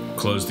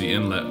close the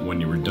inlet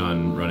when you were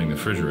done running the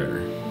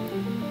refrigerator.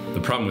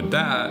 The problem with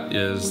that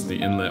is the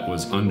inlet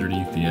was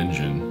underneath the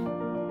engine.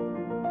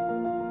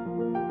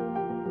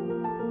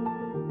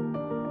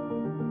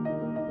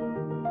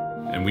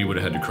 And we would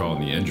have had to crawl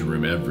in the engine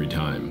room every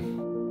time.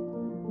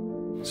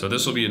 So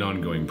this will be an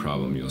ongoing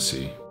problem, you'll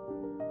see.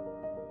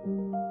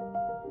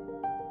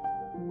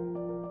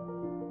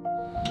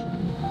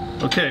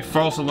 Okay,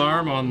 false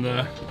alarm on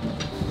the,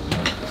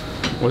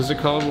 what is it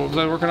called? What was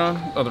I working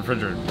on? Oh, the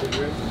refrigerator.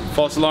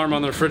 False alarm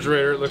on the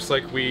refrigerator. It looks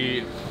like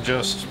we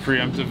just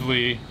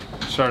preemptively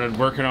started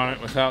working on it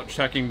without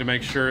checking to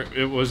make sure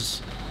it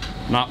was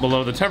not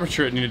below the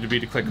temperature it needed to be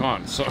to click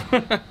on. So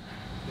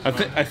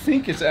I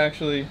think it's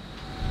actually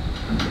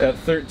at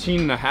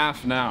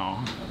 13.5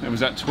 now. It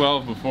was at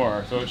 12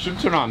 before, so it should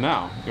turn on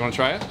now. You want to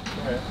try it?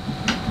 Okay.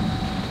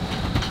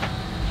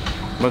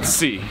 Let's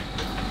see.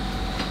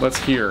 Let's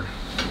hear.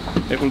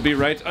 It will be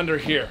right under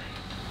here.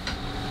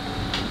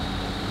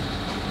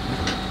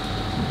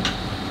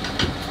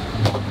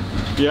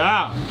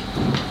 Yeah,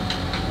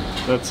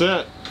 that's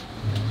it.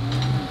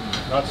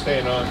 Not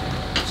staying on.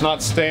 It's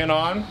not staying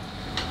on.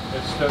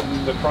 It's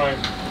the prime.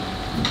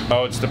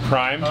 Oh, it's the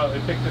prime. Oh, they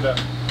picked it up.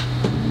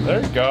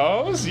 There it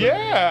goes.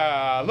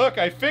 Yeah, look,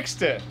 I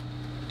fixed it.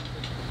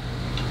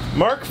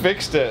 Mark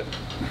fixed it.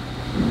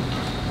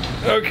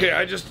 Okay,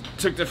 I just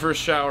took the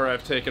first shower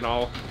I've taken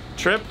all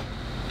trip.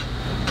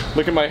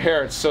 Look at my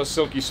hair, it's so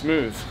silky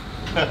smooth.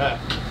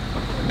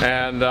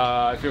 And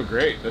I feel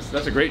great.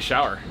 That's a great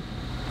shower.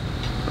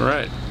 All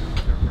right.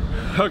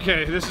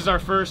 Okay, this is our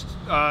first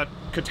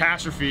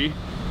catastrophe.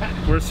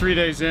 We're 3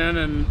 days in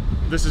and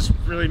this is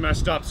really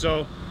messed up.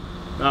 So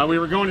we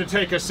were going to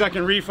take a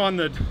second reef on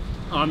the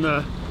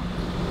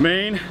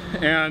main,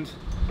 and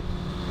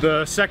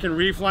the second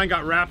reef line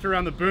got wrapped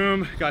around the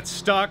boom, got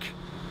stuck.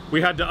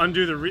 We had to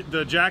undo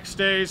the jack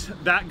stays.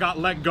 That got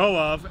let go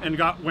of and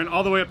went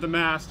all the way up the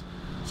mast.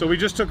 So we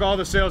just took all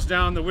the sails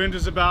down. The wind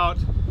is about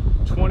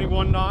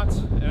 21 knots,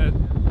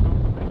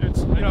 and it's,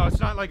 you know, it's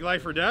not like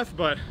life or death,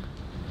 but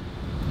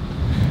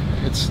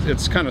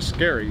it's kind of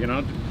scary, you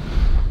know.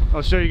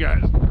 I'll show you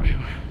guys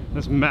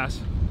this mess.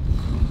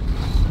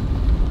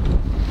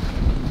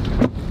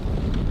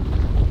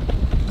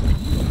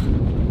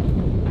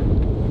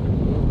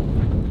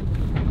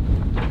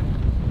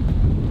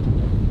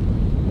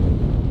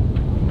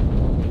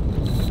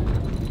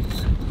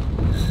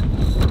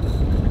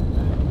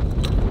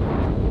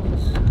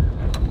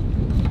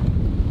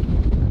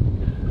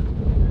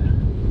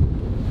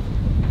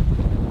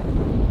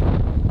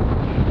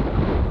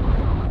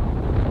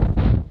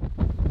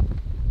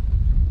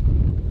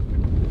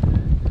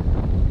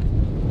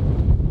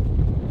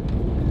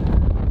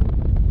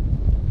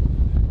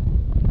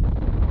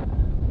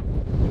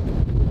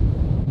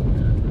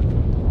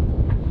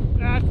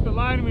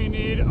 We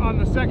need on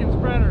the second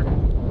spreader.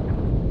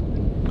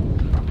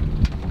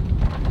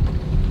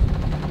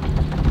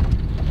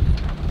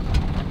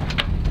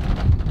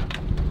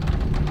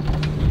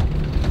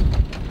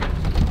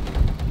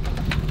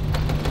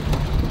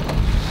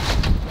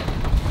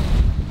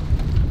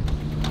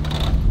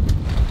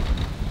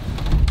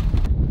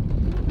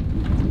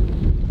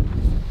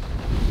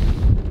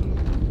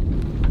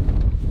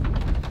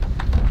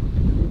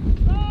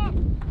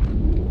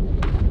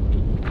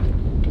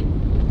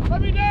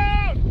 Let me down!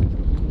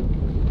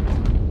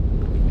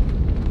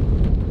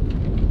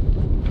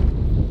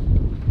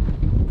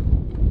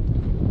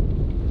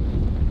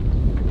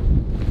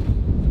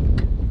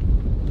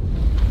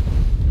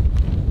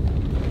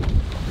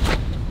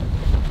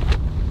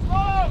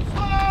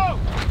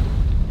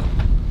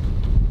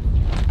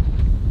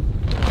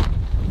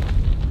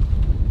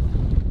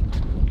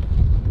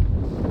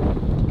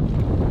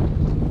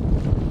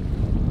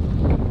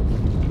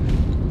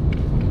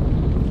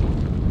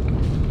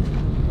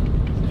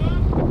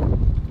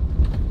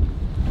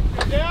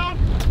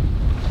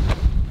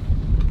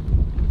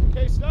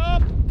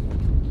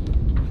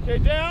 Okay,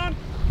 down.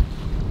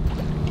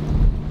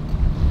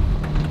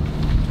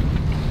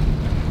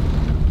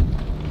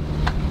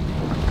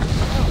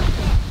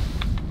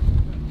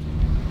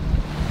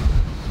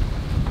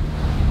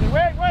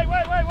 Wait,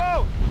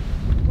 whoa!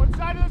 What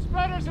side of the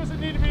spreaders does it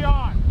need to be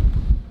on?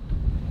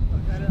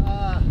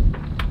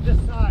 This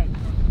side.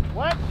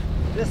 What?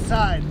 This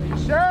side. Are you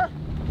sure?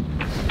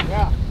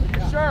 Yeah. Are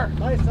you sure?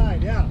 My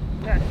side, yeah.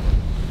 Okay.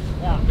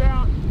 Yeah. Come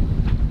down.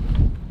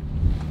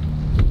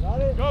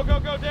 Got it? Go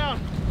down.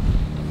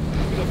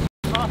 Get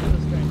the off of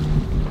this thing.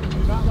 Do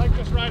not like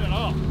this ride at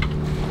all.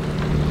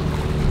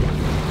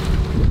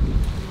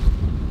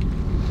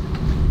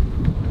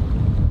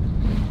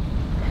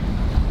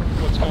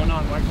 What's going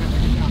on? Why can't you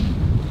get down?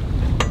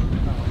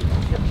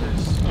 Get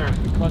this. Here,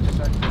 the clutch is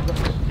actually.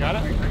 You got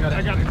it?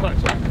 I got the clutch.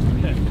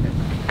 Okay.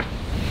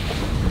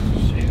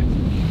 Shit.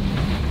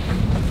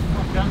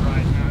 Fuck that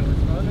ride, man.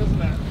 It's fun,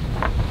 isn't it?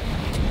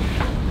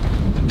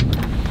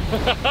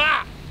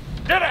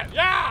 Did it!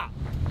 Yeah!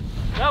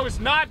 That was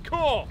not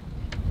cool.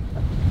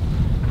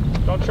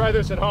 Don't try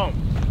this at home.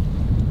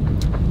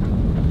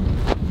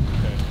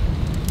 Okay.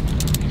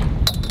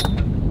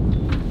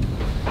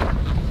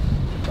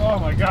 Oh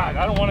my God,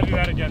 I don't want to do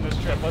that again this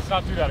trip. Let's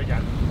not do that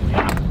again.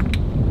 Yeah.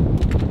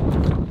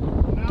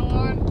 From now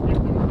on,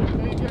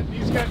 if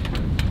these get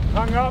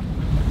hung up,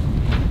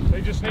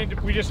 we just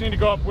need to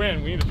go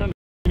upwind. We need to turn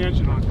the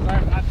engine on because I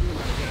am not doing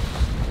that again.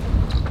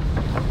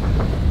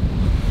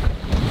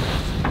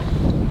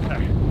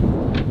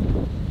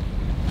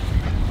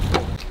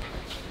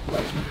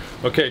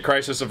 Okay,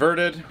 crisis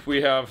averted.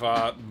 We have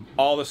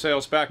all the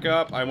sails back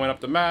up. I went up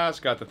the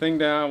mast, got the thing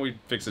down, we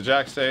fixed the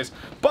jack stays.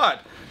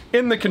 But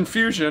in the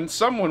confusion,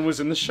 someone was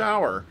in the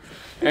shower.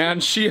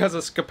 And she has a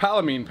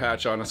scopolamine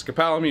patch on. A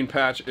scopolamine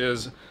patch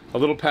is a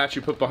little patch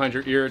you put behind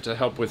your ear to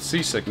help with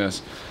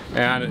seasickness.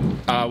 And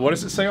what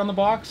does it say on the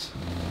box?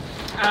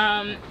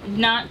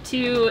 Not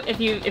to,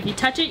 if you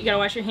touch it, you gotta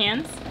wash your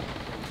hands.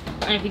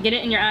 And if you get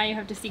it in your eye, you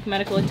have to seek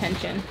medical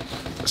attention.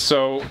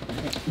 So,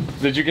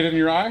 did you get it in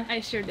your eye?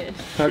 I sure did.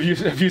 Have you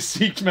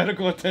seeked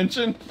medical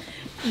attention?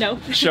 No.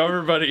 Show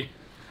everybody.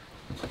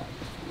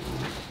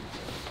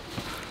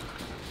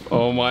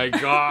 Oh my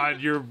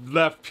God, your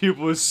left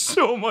pupil is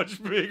so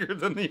much bigger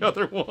than the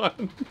other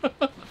one.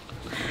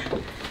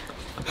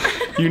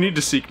 You need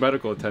to seek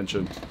medical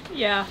attention.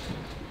 Yeah.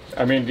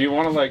 I mean, do you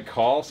want to like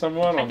call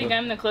someone? I think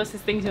I'm the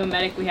closest thing to a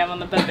medic we have on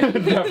the boat.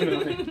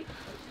 Definitely.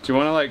 Do you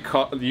want to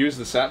like use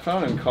the sat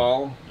phone and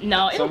call?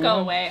 No, it'll someone? go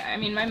away. I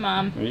mean, my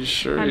mom. Are you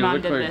sure? My You mom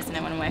look did like this and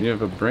it went away. You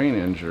have a brain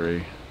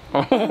injury.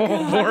 Oh,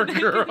 poor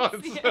girl.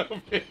 It's so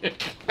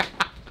big.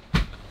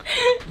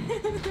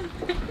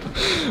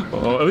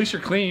 Well, at least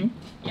you're clean.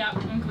 Yeah,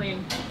 I'm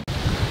clean.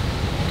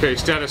 Okay,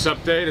 status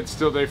update. It's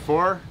still day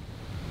 4.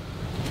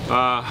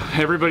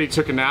 Everybody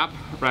took a nap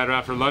right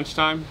after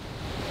lunchtime,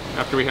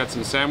 after we had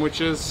some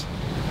sandwiches.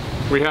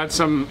 We had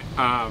some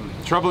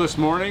trouble this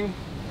morning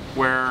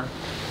where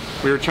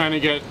we were trying to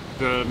get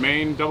the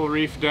main double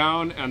reef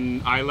down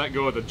and I let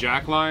go of the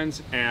jack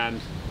lines and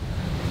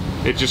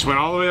it just went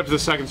all the way up to the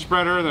second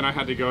spreader. Then I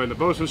had to go in the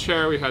bosun's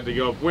chair. We had to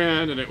go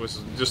upwind and it was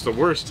just the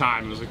worst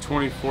time. It was like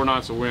 24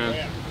 knots of wind.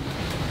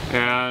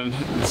 And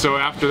so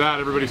after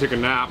that, everybody took a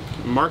nap.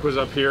 Mark was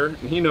up here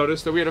and he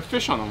noticed that we had a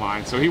fish on the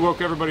line. So he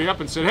woke everybody up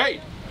and said, "Hey,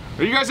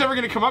 are you guys ever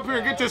gonna come up here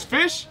and get this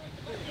fish?"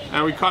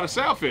 And we caught a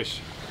sailfish.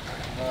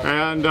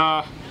 And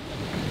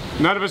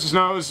none of us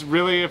knows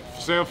really if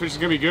sailfish is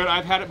gonna be good.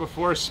 I've had it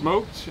before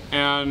smoked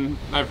and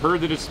I've heard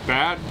that it's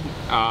bad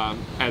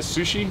as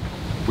sushi.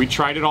 We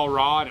tried it all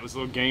raw and it was a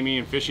little gamey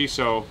and fishy,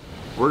 so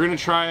we're gonna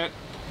try it,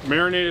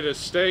 marinate it as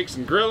steaks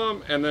and grill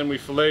them, and then we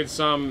filleted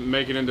some,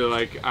 make it into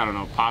like, I don't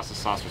know, pasta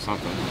sauce or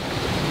something.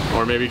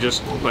 Or maybe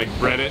just like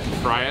bread it and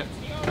fry it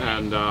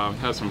and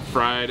have some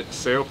fried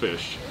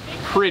sailfish.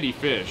 Pretty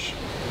fish.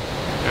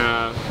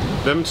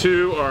 Them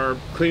two are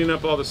cleaning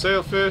up all the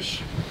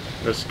sailfish.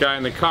 This guy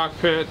in the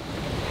cockpit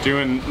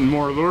doing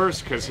more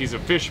lures because he's a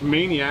fish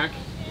maniac.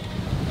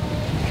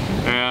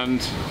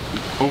 And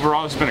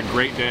overall, it's been a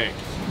great day.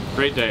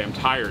 Great day. I'm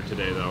tired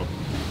today though.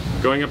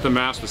 Going up the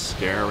mast was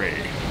scary.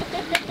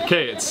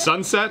 Okay, it's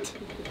sunset.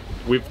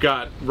 We've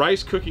got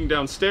rice cooking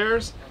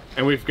downstairs,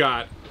 and we've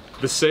got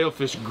the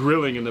sailfish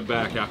grilling in the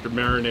back after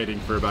marinating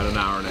for about an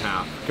hour and a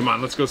half. Come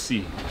on, let's go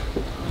see.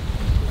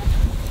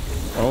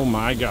 Oh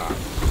my God,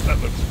 that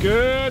looks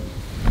good.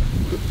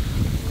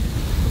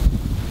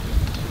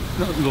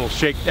 A little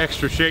shake,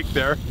 extra shake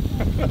there.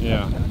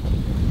 Yeah.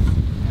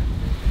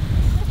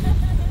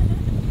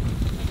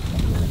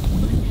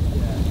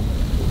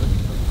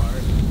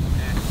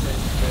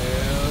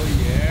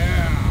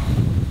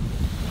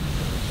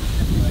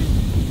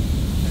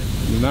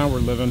 Now we're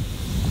living.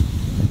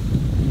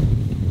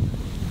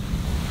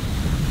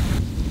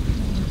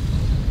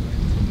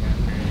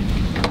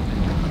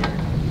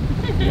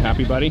 You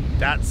happy, buddy?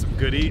 That's some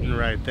good eating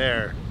right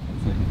there.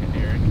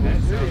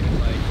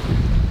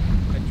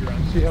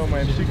 See how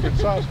my secret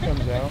sauce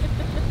comes out.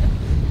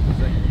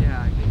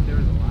 Yeah, I think there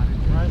was a lot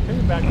of. Ryan, can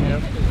you back me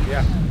up?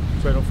 Yeah,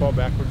 so I don't fall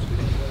backwards.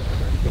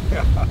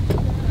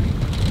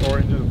 Or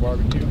into the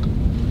barbecue.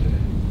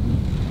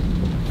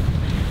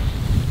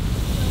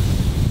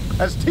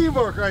 That's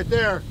teamwork right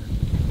there.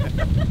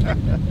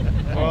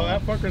 Well,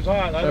 that fucker's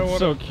hot. I don't That's want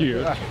so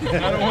cute. I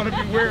don't want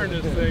to be wearing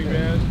this thing,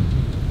 man.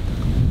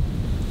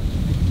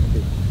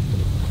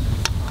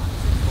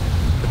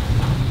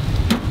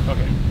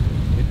 Okay.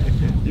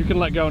 You can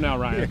let go now,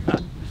 Ryan.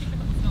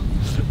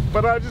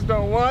 But I just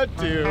don't want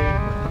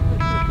to.